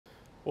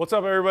What's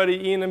up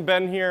everybody, Ian and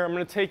Ben here. I'm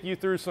gonna take you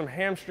through some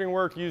hamstring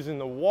work using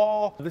the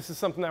wall. This is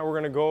something that we're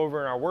gonna go over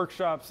in our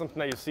workshop, something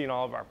that you see in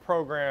all of our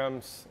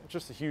programs. It's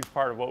just a huge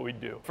part of what we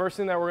do. First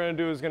thing that we're gonna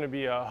do is gonna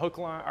be a hook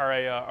line or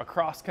a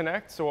cross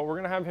connect. So what we're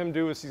gonna have him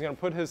do is he's gonna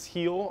put his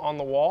heel on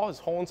the wall, his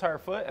whole entire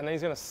foot, and then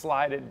he's gonna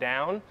slide it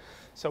down.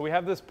 So we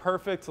have this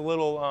perfect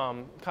little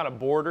kind of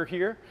border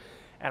here.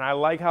 And I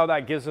like how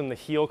that gives him the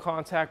heel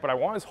contact, but I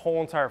want his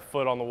whole entire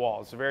foot on the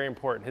wall. It's very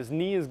important. His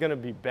knee is gonna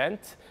be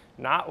bent,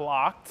 not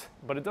locked,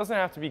 but it doesn't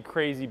have to be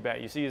crazy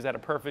bent. You see he's at a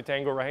perfect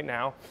angle right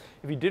now.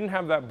 If you didn't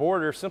have that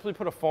border, simply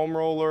put a foam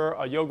roller,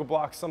 a yoga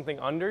block, something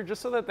under,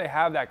 just so that they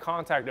have that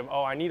contact of,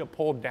 oh, I need to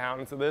pull down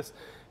into this.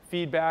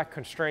 Feedback,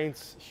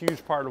 constraints,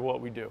 huge part of what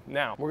we do.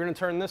 Now, we're gonna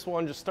turn this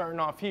one, just starting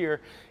off here,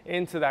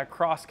 into that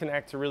cross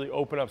connect to really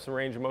open up some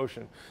range of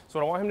motion. So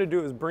what I want him to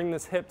do is bring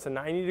this hip to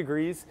 90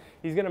 degrees.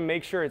 He's gonna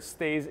make sure it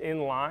stays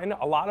in line.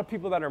 A lot of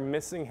people that are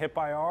missing hip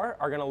IR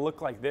are gonna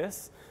look like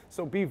this.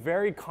 So be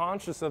very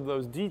conscious of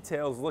those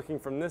details looking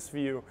from this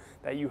view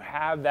that you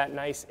have that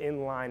nice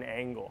inline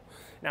angle.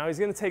 Now he's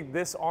gonna take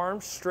this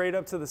arm straight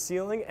up to the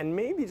ceiling and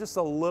maybe just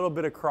a little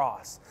bit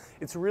across.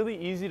 It's really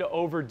easy to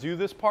overdo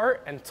this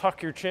part and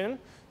tuck your chin.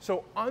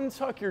 So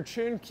untuck your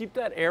chin, keep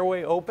that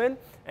airway open,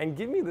 and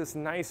give me this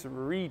nice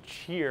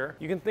reach here.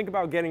 You can think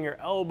about getting your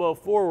elbow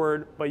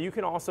forward, but you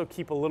can also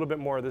keep a little bit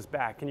more of this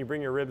back. Can you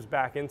bring your ribs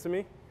back into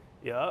me?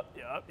 Yup.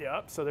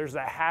 So there's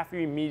that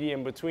happy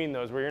medium between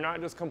those where you're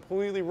not just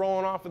completely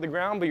rolling off of the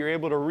ground, but you're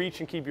able to reach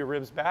and keep your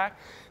ribs back.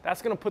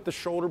 That's gonna put the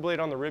shoulder blade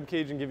on the rib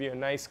cage and give you a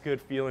nice,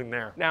 good feeling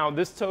there. Now,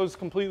 this toe's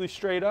completely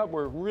straight up.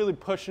 We're really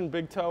pushing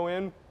big toe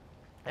in,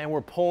 and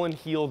we're pulling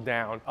heel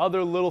down.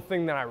 Other little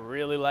thing that I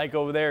really like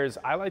over there is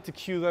I like to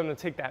cue them to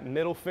take that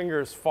middle finger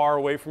as far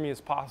away from me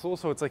as possible,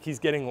 so it's like he's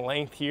getting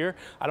length here.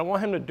 I don't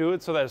want him to do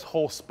it so that his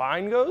whole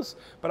spine goes,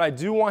 but I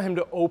do want him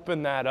to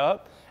open that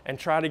up and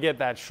try to get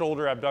that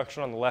shoulder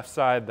abduction on the left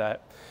side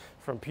that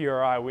from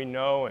PRI we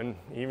know, and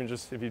even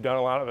just if you've done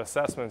a lot of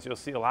assessments, you'll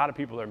see a lot of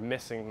people are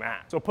missing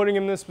that. So putting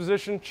him in this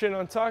position, chin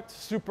untucked,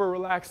 super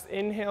relaxed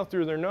inhale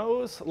through their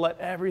nose, let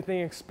everything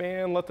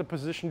expand, let the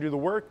position do the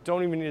work.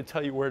 Don't even need to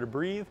tell you where to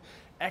breathe.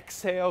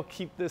 Exhale,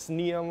 keep this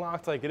knee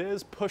unlocked like it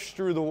is, push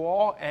through the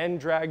wall and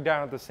drag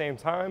down at the same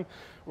time.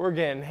 We're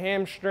getting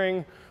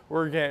hamstring,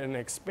 we're getting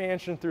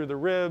expansion through the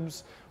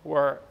ribs,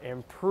 we're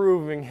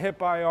improving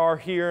hip IR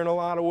here in a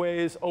lot of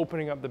ways,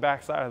 opening up the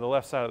back side of the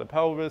left side of the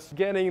pelvis,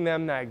 getting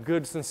them that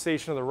good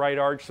sensation of the right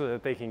arch so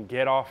that they can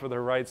get off of the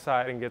right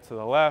side and get to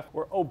the left.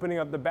 We're opening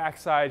up the back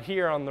side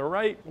here on the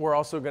right. We're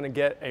also gonna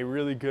get a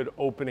really good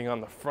opening on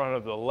the front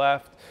of the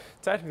left.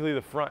 Technically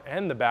the front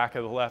and the back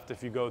of the left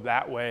if you go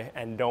that way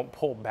and don't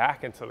pull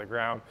back into the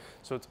ground.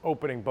 So it's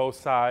opening both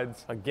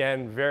sides.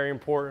 Again, very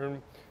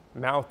important.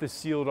 Mouth is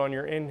sealed on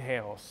your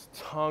inhales,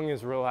 tongue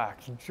is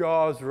relaxed,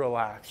 jaws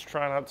relaxed.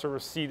 Try not to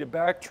recede it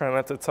back, try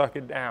not to tuck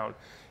it down.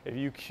 If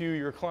you cue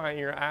your client,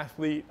 your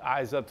athlete,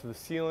 eyes up to the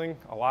ceiling,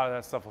 a lot of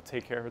that stuff will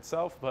take care of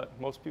itself, but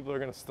most people are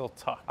gonna still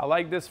tuck. I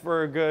like this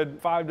for a good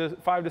five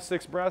to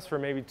six breaths for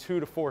maybe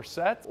 2 to 4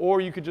 sets, or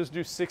you could just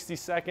do 60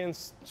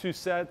 seconds, 2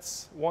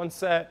 sets, 1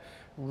 set.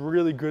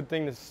 Really good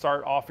thing to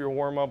start off your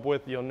warm-up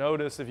with. You'll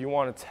notice if you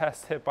want to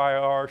test hip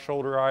IR,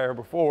 shoulder IR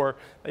before,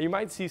 that you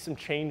might see some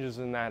changes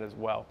in that as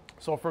well.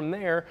 So from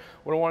there,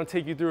 what I want to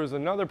take you through is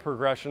another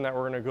progression that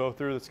we're going to go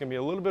through that's going to be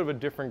a little bit of a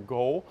different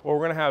goal. What we're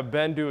going to have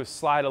Ben do is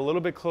slide a little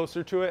bit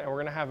closer to it, and we're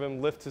going to have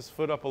him lift his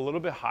foot up a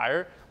little bit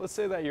higher. Let's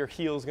say that your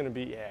heel is going to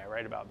be, yeah,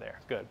 right about there.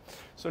 Good.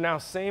 So now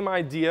same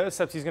idea,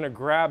 except he's going to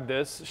grab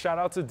this. Shout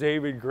out to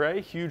David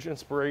Gray, huge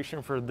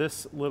inspiration for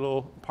this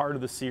little part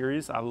of the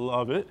series. I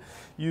love it.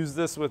 Use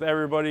this with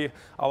everybody.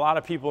 A lot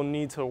of people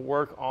need to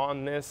work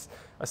on this,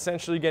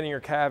 essentially getting your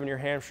calf and your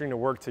hamstring to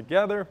work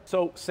together.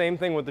 So same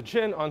thing with the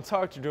chin,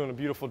 untucked, you're doing a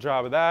beautiful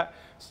job of that.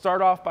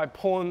 Start off by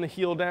pulling the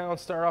heel down,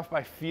 start off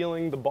by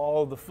feeling the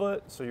ball of the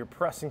foot. So you're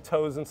pressing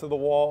toes into the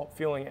wall,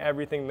 feeling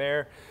everything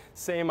there.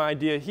 Same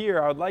idea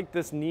here. I would like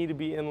this knee to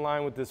be in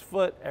line with this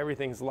foot.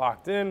 Everything's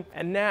locked in.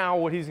 And now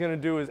what he's gonna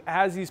do is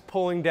as he's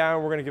pulling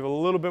down, we're gonna give a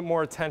little bit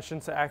more attention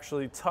to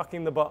actually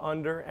tucking the butt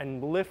under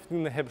and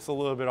lifting the hips a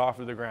little bit off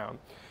of the ground.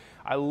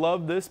 I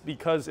love this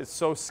because it's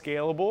so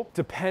scalable.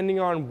 Depending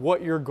on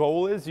what your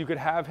goal is, you could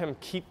have him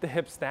keep the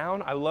hips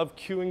down. I love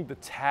cueing the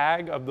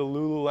tag of the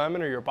Lululemon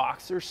or your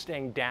boxer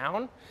staying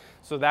down.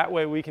 So that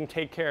way we can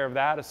take care of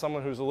that as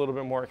someone who's a little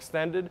bit more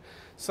extended.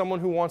 Someone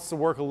who wants to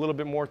work a little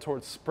bit more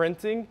towards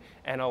sprinting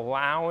and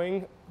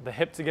allowing the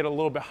hip to get a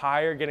little bit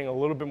higher, getting a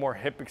little bit more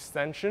hip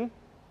extension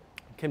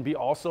can be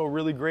also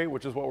really great,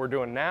 which is what we're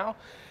doing now.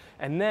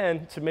 And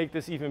then to make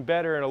this even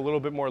better and a little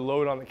bit more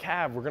load on the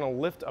calf, we're gonna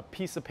lift a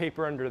piece of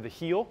paper under the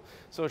heel.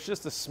 So it's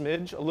just a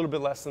smidge, a little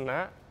bit less than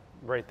that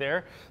right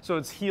there. So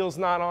his heel's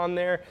not on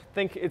there.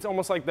 Think it's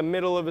almost like the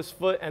middle of his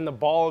foot and the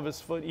ball of his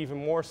foot even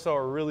more so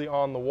are really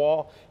on the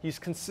wall. He's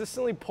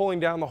consistently pulling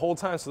down the whole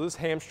time, so this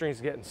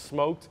hamstring's getting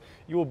smoked.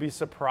 You will be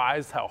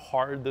surprised how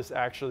hard this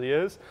actually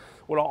is.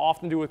 what I'll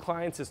often do with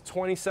clients is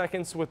 20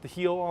 seconds with the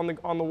heel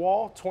on the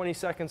wall, 20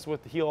 seconds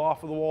with the heel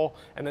off of the wall,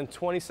 and then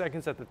 20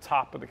 seconds at the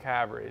top of the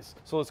calve raise.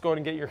 So let's go ahead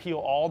and get your heel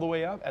all the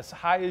way up as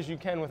high as you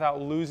can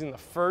without losing the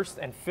first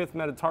and fifth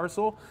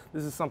metatarsal.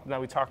 This is something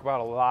that we talk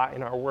about a lot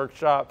in our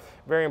workshop.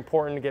 Very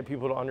important to get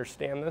people to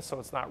understand this so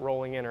it's not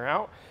rolling in or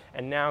out.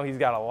 And now he's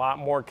got a lot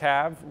more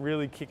calve,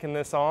 really kicking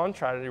this on.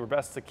 Try to do your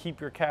best to keep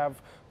your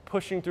calve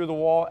pushing through the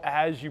wall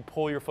as you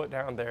pull your foot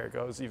down. There it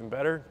goes, even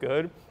better,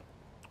 good.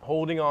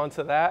 Holding on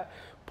to that,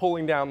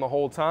 pulling down the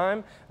whole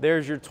time.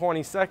 There's your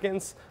 20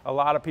 seconds. A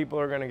lot of people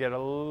are gonna get a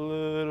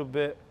little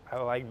bit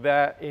like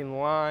that in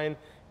line.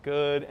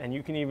 Good, and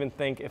you can even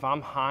think if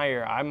I'm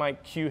higher, I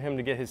might cue him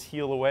to get his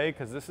heel away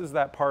because this is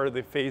that part of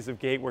the phase of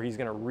gait where he's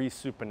gonna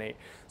resupinate.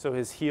 So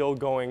his heel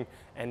going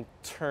and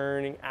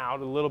turning out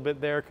a little bit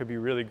there could be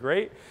really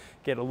great.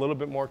 Get a little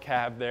bit more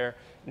calve there.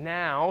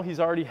 Now he's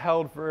already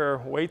held for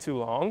way too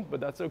long, but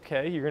that's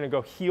okay. You're gonna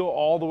go heel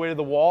all the way to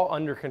the wall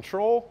under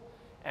control,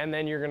 and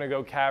then you're gonna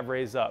go calve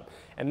raise up.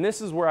 And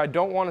this is where I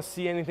don't wanna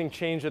see anything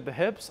change at the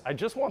hips. I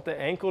just want the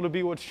ankle to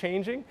be what's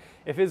changing.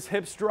 If his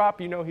hips drop,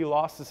 you know he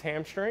lost his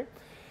hamstring.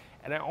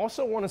 And I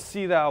also want to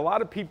see that a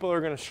lot of people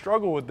are going to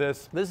struggle with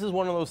this. This is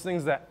one of those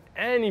things that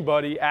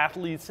anybody,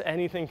 athletes,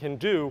 anything can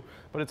do,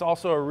 but it's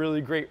also a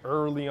really great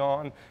early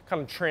on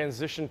kind of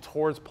transition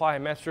towards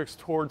plyometrics,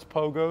 towards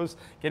pogos.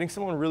 Getting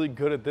someone really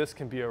good at this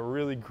can be a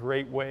really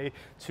great way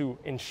to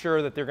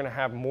ensure that they're going to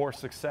have more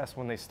success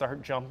when they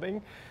start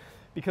jumping.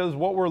 Because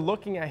what we're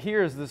looking at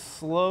here is this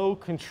slow,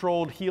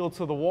 controlled heel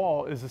to the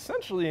wall is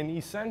essentially an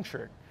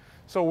eccentric.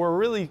 So we're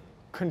really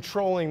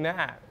controlling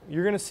that.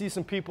 You're gonna see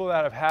some people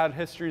that have had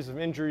histories of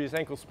injuries,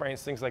 ankle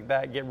sprains, things like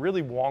that, get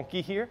really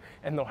wonky here,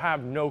 and they'll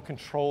have no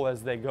control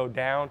as they go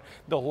down.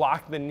 They'll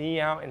lock the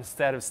knee out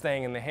instead of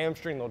staying in the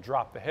hamstring, they'll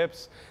drop the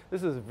hips.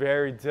 This is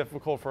very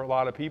difficult for a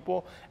lot of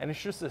people, and it's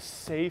just a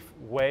safe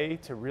way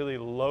to really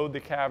load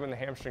the calve and the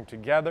hamstring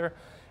together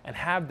and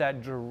have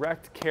that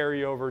direct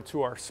carryover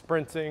to our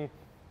sprinting,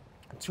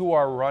 to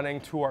our running,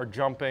 to our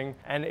jumping,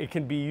 and it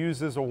can be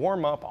used as a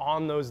warm-up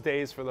on those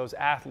days for those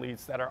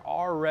athletes that are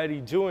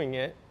already doing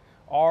it,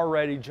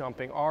 already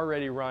jumping,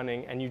 already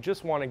running, and you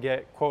just want to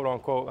get quote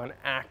unquote an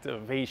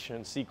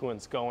activation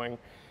sequence going.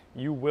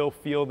 You will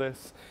feel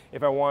this.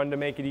 If I wanted to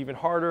make it even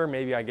harder,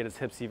 maybe I get his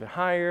hips even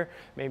higher,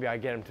 maybe I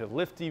get him to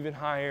lift even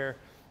higher.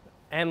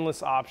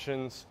 Endless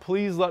options.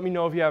 Please let me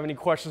know if you have any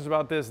questions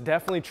about this.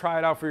 Definitely try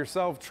it out for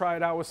yourself. Try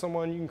it out with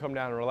someone. You can come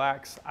down and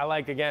relax. I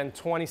like, again,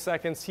 20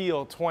 seconds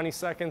heel, 20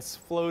 seconds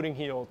floating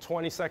heel,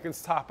 20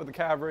 seconds top of the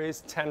calve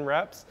raise, 10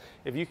 reps.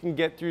 If you can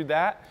get through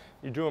that,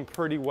 you're doing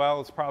pretty well.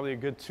 It's probably a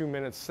good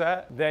 2-minute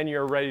set. Then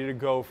you're ready to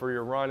go for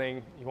your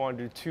running. You want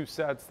to do 2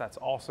 sets. That's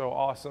also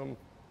awesome.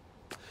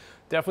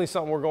 Definitely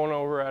something we're going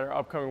over at our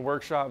upcoming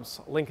workshops.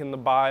 Link in the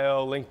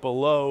bio, link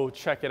below.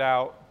 Check it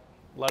out.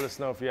 Let us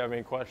know if you have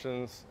any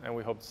questions, and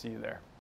we hope to see you there.